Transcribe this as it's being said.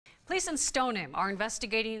Police in Stoneham are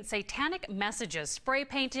investigating satanic messages spray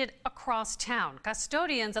painted across town.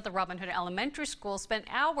 Custodians at the Robin Hood Elementary School spent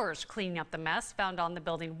hours cleaning up the mess found on the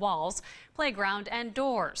building walls, playground, and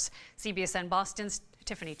doors. CBSN Boston's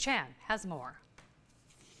Tiffany Chan has more.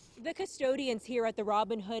 The custodians here at the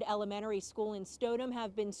Robin Hood Elementary School in Stoneham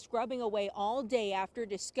have been scrubbing away all day after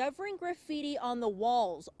discovering graffiti on the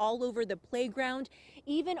walls all over the playground,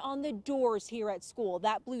 even on the doors here at school.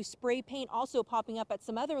 That blue spray paint also popping up at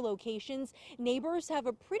some other locations. Neighbors have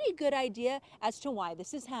a pretty good idea as to why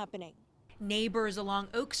this is happening. Neighbors along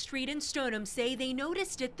Oak Street in Stoneham say they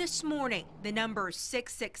noticed it this morning. The numbers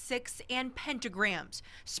 666 and pentagrams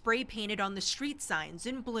spray painted on the street signs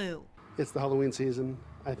in blue. It's the Halloween season.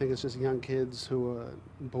 I think it's just young kids who are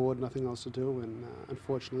bored, nothing else to do, and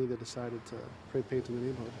unfortunately they decided to spray paint in the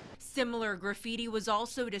neighborhood. Similar graffiti was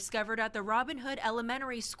also discovered at the Robin Hood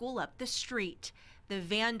Elementary School up the street. The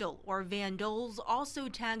vandal or vandals also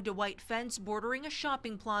tagged a white fence bordering a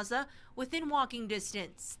shopping plaza within walking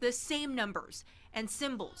distance. The same numbers and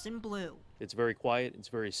symbols in blue. It's very quiet. It's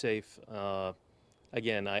very safe.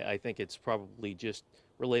 Again, I think it's probably just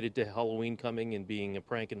related to Halloween coming and being a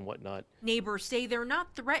prank and whatnot. Neighbors say they're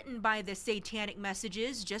not threatened by the satanic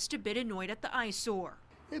messages, just a bit annoyed at the eyesore.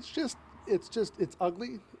 It's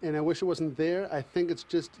ugly, and I wish it wasn't there. I think it's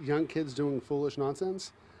just young kids doing foolish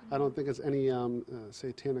nonsense. I don't think it's any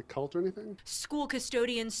satanic cult or anything. School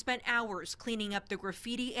custodians spent hours cleaning up the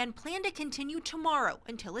graffiti and plan to continue tomorrow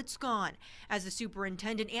until it's gone, as the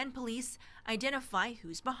superintendent and police identify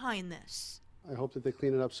who's behind this. I hope that they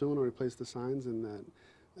clean it up soon or replace the signs, and that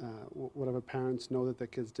whatever parents know that their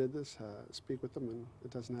kids did this, speak with them and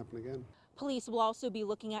it doesn't happen again. Police will also be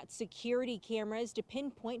looking at security cameras to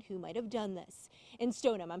pinpoint who might have done this. In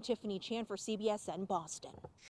Stoneham, I'm Tiffany Chan for CBSN Boston.